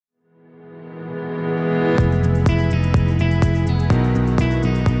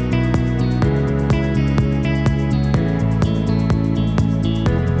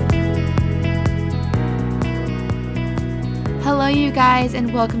guys,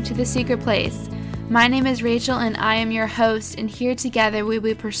 and welcome to The Secret Place. My name is Rachel, and I am your host, and here together we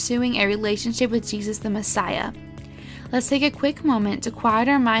will be pursuing a relationship with Jesus the Messiah. Let's take a quick moment to quiet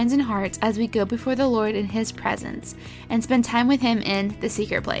our minds and hearts as we go before the Lord in His presence and spend time with Him in The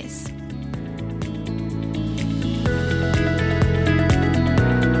Secret Place.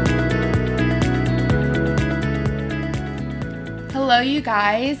 Hello, you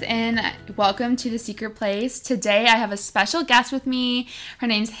guys, and welcome to The Secret Place. Today, I have a special guest with me. Her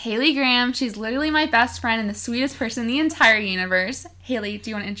name's Haley Graham. She's literally my best friend and the sweetest person in the entire universe. Haley, do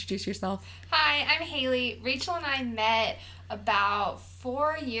you want to introduce yourself? Hi, I'm Haley. Rachel and I met about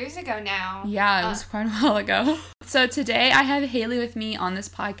 4 years ago now. Yeah, it was quite a while ago. So today, I have Haley with me on this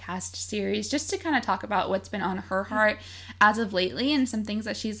podcast series just to kind of talk about what's been on her heart as of lately and some things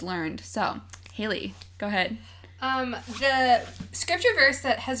that she's learned. So, Haley, go ahead. The scripture verse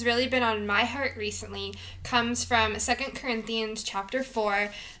that has really been on my heart recently comes from 2 Corinthians chapter 4,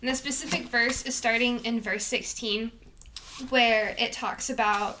 and the specific verse is starting in verse 16, where it talks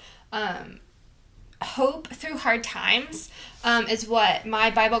about hope through hard times, is what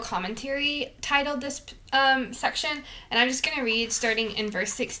my Bible commentary titled this section, and I'm just going to read starting in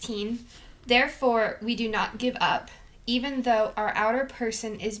verse 16. Therefore, we do not give up. Even though our outer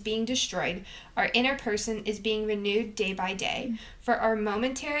person is being destroyed, our inner person is being renewed day by day. For our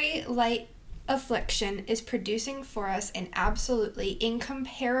momentary light affliction is producing for us an absolutely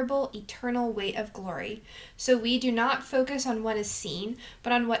incomparable eternal weight of glory. So we do not focus on what is seen,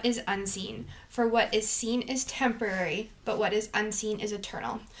 but on what is unseen. For what is seen is temporary, but what is unseen is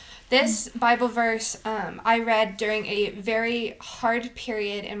eternal. This Bible verse I read during a very hard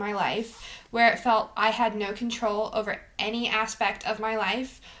period in my life where it felt I had no control over any aspect of my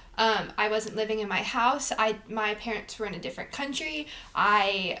life. I wasn't living in my house. My parents were in a different country.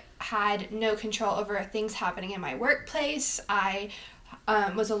 I had no control over things happening in my workplace. I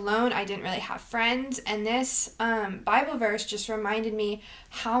was alone. I didn't really have friends. And this Bible verse just reminded me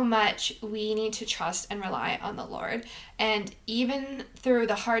how much we need to trust and rely on the Lord. And even through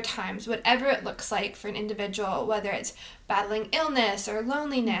the hard times, whatever it looks like for an individual, whether it's battling illness or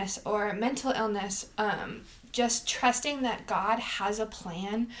loneliness or mental illness, just trusting that God has a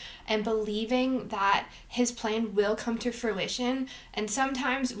plan and believing that His plan will come to fruition. And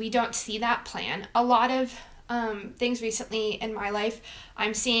sometimes we don't see that plan. A lot of things recently in my life,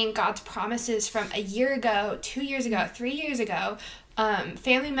 I'm seeing God's promises from a year ago, 2 years ago, 3 years ago.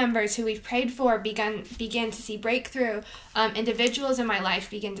 Family members who we've prayed for begin to see breakthrough. Individuals in my life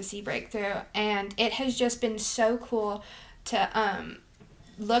begin to see breakthrough. And it has just been so cool to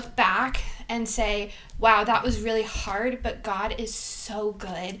look back and say, wow, that was really hard, but God is so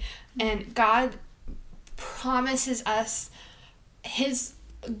good. And God promises us His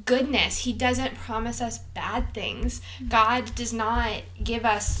goodness. He doesn't promise us bad things. God does not give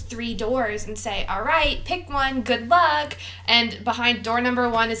us 3 doors and say, all right, pick one, good luck, and behind door number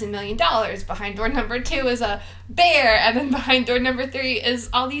 1 is $1 million, behind door number 2 is a bear, and then behind door number 3 is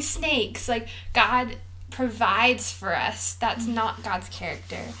all these snakes. Like, God provides for us. That's not God's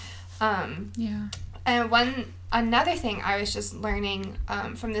character. And another thing I was just learning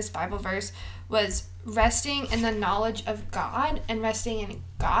from this Bible verse was resting in the knowledge of God and resting in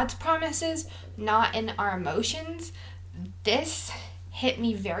God's promises, not in our emotions. This hit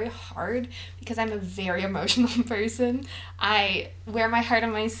me very hard because I'm a very emotional person. I wear my heart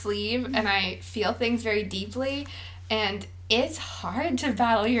on my sleeve and I feel things very deeply, and it's hard to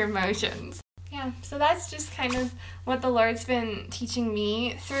battle your emotions. Yeah, so that's just kind of what the Lord's been teaching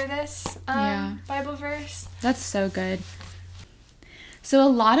me through this Bible verse. That's so good. So a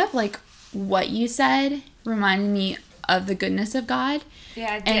lot of what you said reminded me of the goodness of God.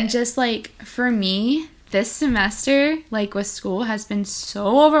 Yeah, it did. And just for me, this semester, with school, has been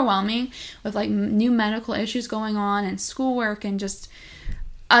so overwhelming with new medical issues going on and schoolwork and just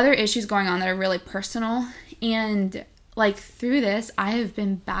other issues going on that are really personal. And through this, I have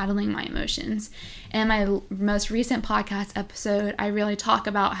been battling my emotions. In my most recent podcast episode, I really talk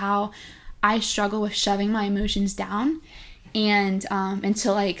about how I struggle with shoving my emotions down and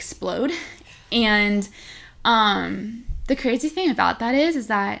until I explode. And the crazy thing about that is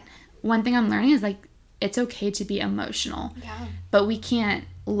that one thing I'm learning is it's okay to be emotional. Yeah. But we can't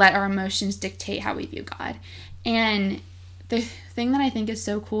let our emotions dictate how we view God. And the thing that I think is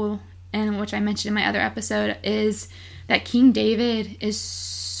so cool, and which I mentioned in my other episode, is that King David is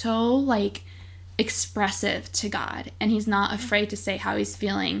so expressive to God, and he's not afraid to say how he's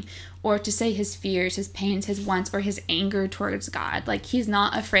feeling or to say his fears, his pains, his wants, or his anger towards God. He's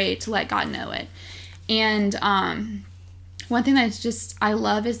not afraid to let God know it. And one thing that I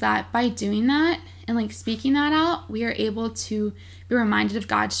love is that by doing that and like speaking that out, we are able to be reminded of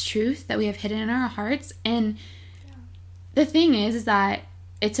God's truth that we have hidden in our hearts. And the thing is that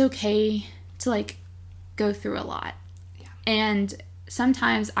it's okay to like go through a lot. Yeah. And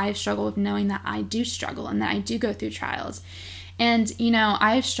sometimes I've struggled with knowing that I do struggle and that I do go through trials. And, you know,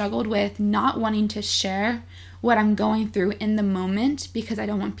 I've struggled with not wanting to share what I'm going through in the moment because I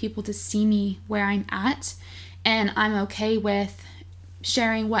don't want people to see me where I'm at. And I'm okay with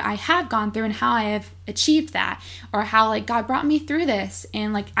sharing what I have gone through and how I have achieved that, or how like God brought me through this,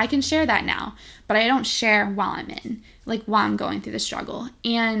 and like I can share that now, but I don't share while I'm going through the struggle.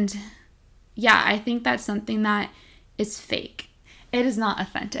 And yeah, I think that's something that is fake. It is not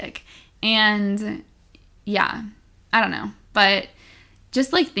authentic. And yeah, I don't know, but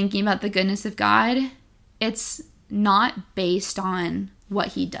just like thinking about the goodness of God, it's not based on what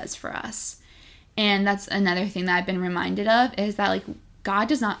he does for us. And that's another thing that I've been reminded of, is that like God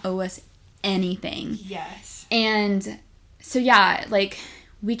does not owe us anything. Yes. And so yeah, like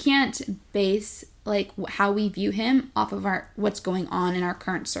we can't base like how we view him off of what's going on in our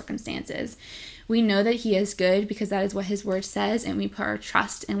current circumstances. We know that he is good because that is what his word says, and we put our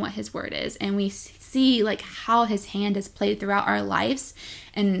trust in what his word is, and we see like how his hand is played throughout our lives.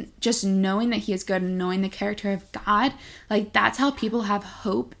 And just knowing that he is good and knowing the character of God, like that's how people have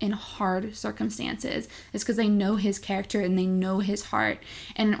hope in hard circumstances. It's because they know his character and they know his heart.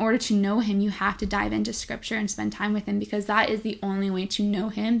 And in order to know him, you have to dive into scripture and spend time with him, because that is the only way to know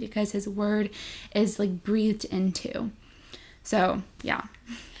him, because his word is like breathed into. So yeah.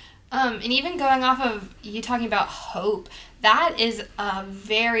 And even going off of you talking about hope, that is a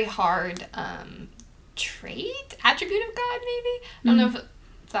very hard attribute of God, maybe. I don't know if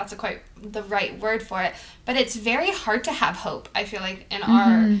that's quite the right word for it, but it's very hard to have hope, I feel like, in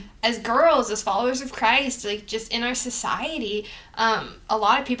our, as girls, as followers of Christ, like just in our society. A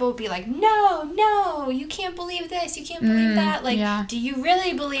lot of people would be like, no, you can't believe this, you can't believe that, like, do you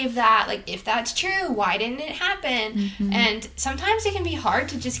really believe that? Like, if that's true, why didn't it happen? And sometimes it can be hard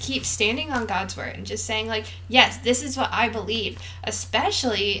to just keep standing on God's word and just saying like, yes, this is what I believe.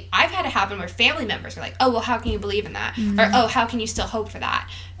 Especially, I've had it happen where family members are like, oh, well, how can you believe in that? Or, oh, how can you still hope for that?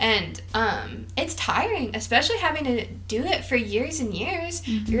 And it's tiring, especially having to do it for years and years.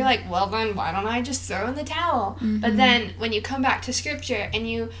 You're like, well, then why don't I just throw in the towel? But then when you come back to scripture and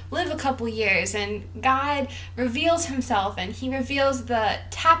you live a couple years and God reveals himself and he reveals the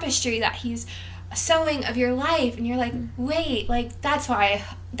tapestry that he's sewing of your life, and you're like, wait, like that's why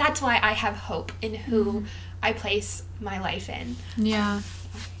I have hope in who I place my life in. Yeah,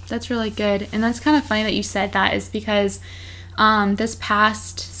 that's really good. And that's kind of funny that you said that, is because this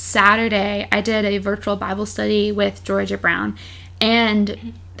past Saturday, I did a virtual Bible study with Georgia Brown,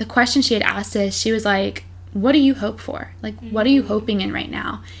 and the question she had asked us, she was like, what do you hope for? Like, what are you hoping in right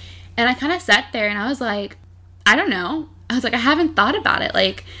now? And I kind of sat there and I was like, I don't know. I was like, I haven't thought about it.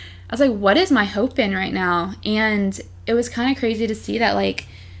 Like, I was like, what is my hope in right now? And it was kind of crazy to see that, like,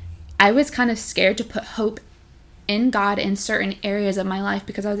 I was kind of scared to put hope in God in certain areas of my life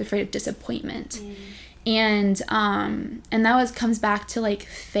because I was afraid of disappointment. And that comes back to like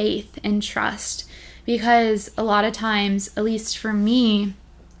faith and trust, because a lot of times, at least for me,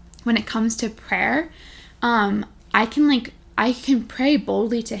 when it comes to prayer, I can pray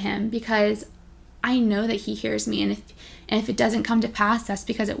boldly to him because I know that he hears me, and if it doesn't come to pass, that's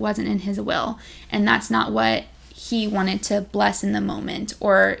because it wasn't in his will, and that's not what he wanted to bless in the moment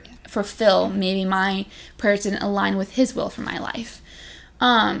or fulfill. Maybe my prayers didn't align with his will for my life.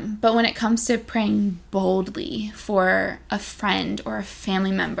 But when it comes to praying boldly for a friend or a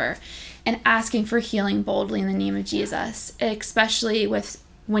family member and asking for healing boldly in the name of Jesus, especially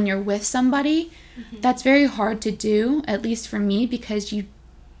when you're with somebody, that's very hard to do, at least for me, because you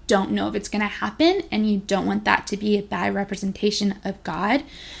don't know if it's going to happen and you don't want that to be a bad representation of God.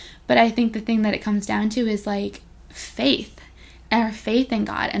 But I think the thing that it comes down to is like faith, and our faith in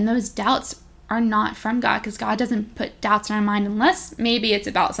God, and those doubts are not from God, because God doesn't put doubts in our mind unless maybe it's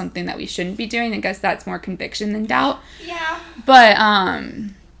about something that we shouldn't be doing. I guess that's more conviction than doubt. Yeah. But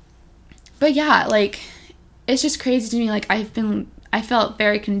yeah, like, it's just crazy to me. Like, I felt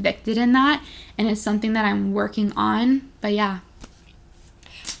very convicted in that, and it's something that I'm working on. But yeah.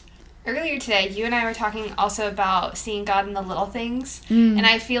 Earlier today, you and I were talking also about seeing God in the little things. And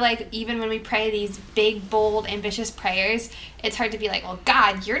I feel like even when we pray these big, bold, ambitious prayers, it's hard to be like, well,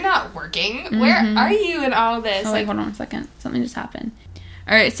 God, you're not working. Where are you in all of this? Oh, wait, hold on a second. Something just happened.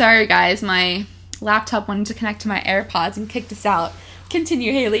 All right, sorry, guys. My laptop wanted to connect to my AirPods and kicked us out.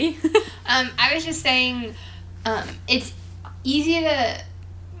 Continue, Haley. I was just saying, it's easy to...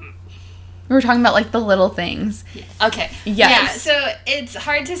 We were talking about, like, the little things. Yeah. Okay. Yes. Yeah, so it's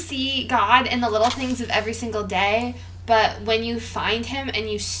hard to see God in the little things of every single day, but when you find him and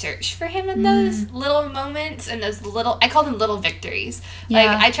you search for him in those little moments and those little, I call them little victories. Yeah.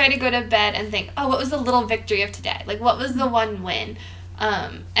 Like, I try to go to bed and think, oh, what was the little victory of today? Like, what was the one win?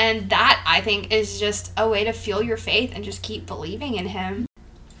 And that, I think, is just a way to fuel your faith and just keep believing in him.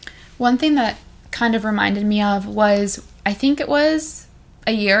 One thing that kind of reminded me of was, I think it was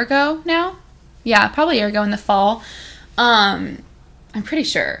a year ago now. Yeah, probably a year ago in the fall. I'm pretty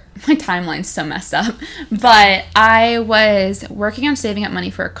sure. My timeline's so messed up. But I was working on saving up money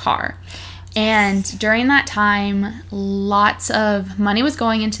for a car. And during that time, lots of money was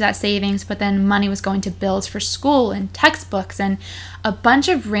going into that savings, but then money was going to bills for school and textbooks and a bunch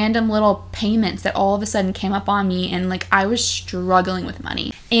of random little payments that all of a sudden came up on me, and like I was struggling with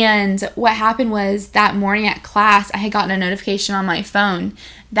money. And what happened was that morning at class, I had gotten a notification on my phone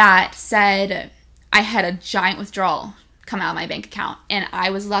that said I had a giant withdrawal come out of my bank account, and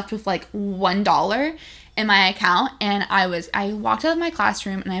I was left with like $1 in my account. And I walked out of my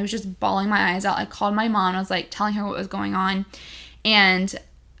classroom and I was just bawling my eyes out. I called my mom. I was like telling her what was going on. And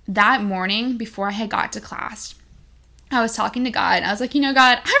that morning before I had got to class, I was talking to God. I was like,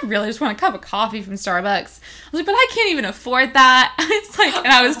 God, I really just want a cup of coffee from Starbucks. I was like, but I can't even afford that. It's like, and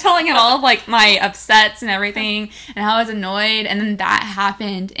I was telling him all of like my upsets and everything and how I was annoyed. And then that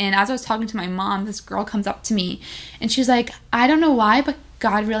happened. And as I was talking to my mom, this girl comes up to me and she was like, I don't know why, but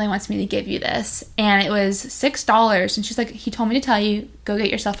God really wants me to give you this. And it was $6. And she's like, he told me to tell you, go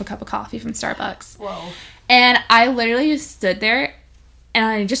get yourself a cup of coffee from Starbucks. Whoa. And I literally just stood there and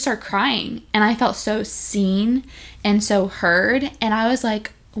I just started crying. And I felt so seen and so heard. And I was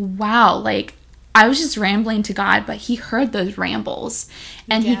like, wow, like I was just rambling to God, but he heard those rambles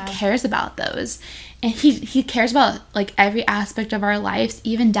and he cares about those. And he cares about like every aspect of our lives,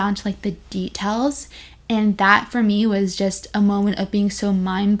 even down to like the details. And that for me was just a moment of being so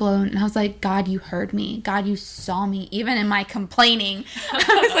mind blown. And I was like, God, you heard me. God, you saw me. Even in my complaining,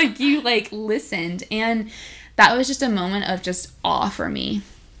 I was like, you like listened. And that was just a moment of just awe for me.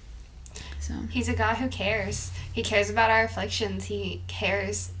 So he's a God who cares. He cares about our afflictions. He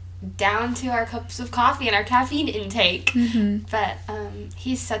cares down to our cups of coffee and our caffeine intake. Mm-hmm. But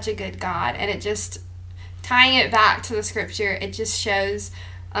he's such a good God. And it just, tying it back to the scripture, it just shows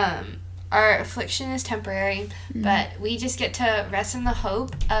our affliction is temporary, but we just get to rest in the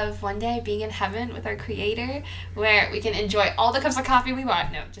hope of one day being in heaven with our Creator, where we can enjoy all the cups of coffee we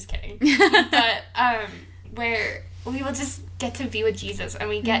want. No, just kidding. But where we will just get to be with Jesus, and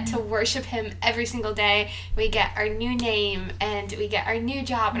we get to worship him every single day. We get our new name, and we get our new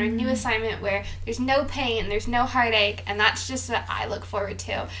job and our new assignment where there's no pain, there's no heartache, and that's just what I look forward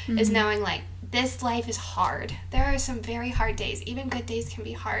to, is knowing like, this life is hard. There are some very hard days. Even good days can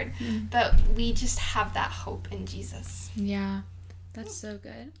be hard. But we just have that hope in Jesus. Yeah. That's so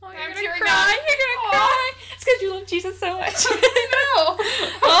good. Oh, you're going to cry. You're going to cry. It's because you love Jesus so much. I know.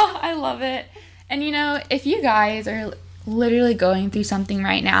 Oh, I love it. And if you guys are literally going through something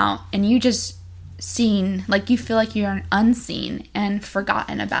right now and you just like you feel like you're unseen and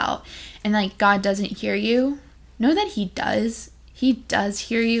forgotten about and like God doesn't hear you, know that he does. He does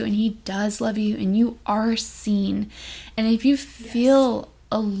hear you and he does love you and you are seen. And if you feel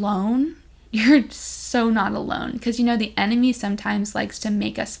alone, you're so not alone. Because the enemy sometimes likes to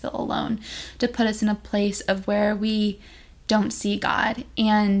make us feel alone, to put us in a place of where we don't see God.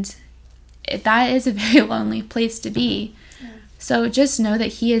 And that is a very lonely place to be. Yeah. So just know that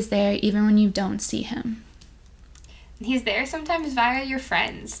he is there even when you don't see him. He's there sometimes via your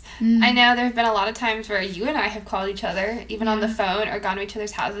friends. I know there have been a lot of times where you and I have called each other, even on the phone, or gone to each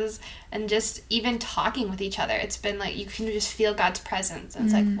other's houses, and just even talking with each other. It's been like you can just feel God's presence. And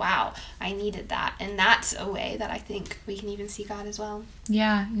it's like, wow, I needed that. And that's a way that I think we can even see God as well.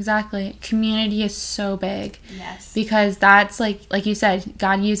 Yeah, exactly. Community is so big. Yes. Because that's like you said,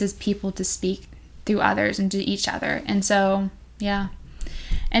 God uses people to speak through others and to each other. And so, yeah.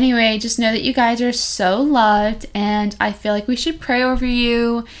 Anyway, just know that you guys are so loved, and I feel like we should pray over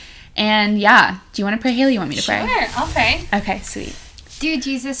you. And yeah, do you want to pray, Haley? You want me to pray? Sure, I'll pray. Okay, sweet. Dear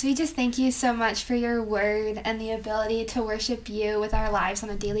Jesus, we just thank you so much for your word and the ability to worship you with our lives on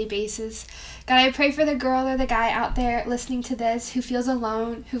a daily basis. God, I pray for the girl or the guy out there listening to this who feels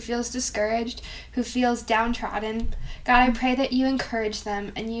alone, who feels discouraged, who feels downtrodden. God, I pray that you encourage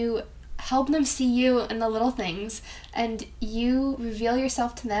them and you help them see you in the little things, and you reveal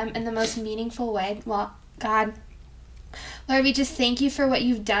yourself to them in the most meaningful way. Well, God, Lord, we just thank you for what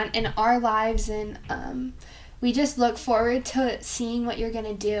you've done in our lives, and we just look forward to seeing what you're going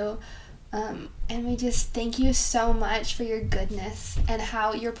to do And we just thank you so much for your goodness and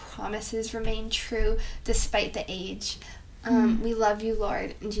how your promises remain true despite the age. We love you,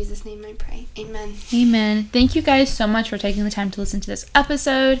 Lord. In Jesus' name I pray. Amen. Amen. Thank you guys so much for taking the time to listen to this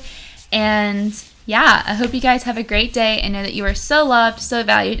episode. And yeah, I hope you guys have a great day and know that you are so loved, so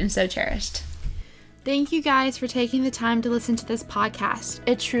valued, and so cherished. Thank you guys for taking the time to listen to this podcast.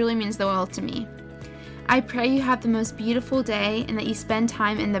 It truly means the world to me. I pray you have the most beautiful day and that you spend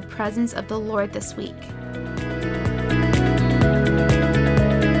time in the presence of the Lord this week.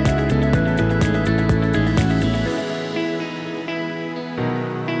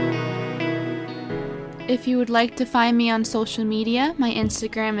 If you would like to find me on social media, my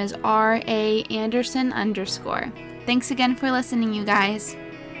Instagram is @Anderson_. Thanks again for listening, you guys.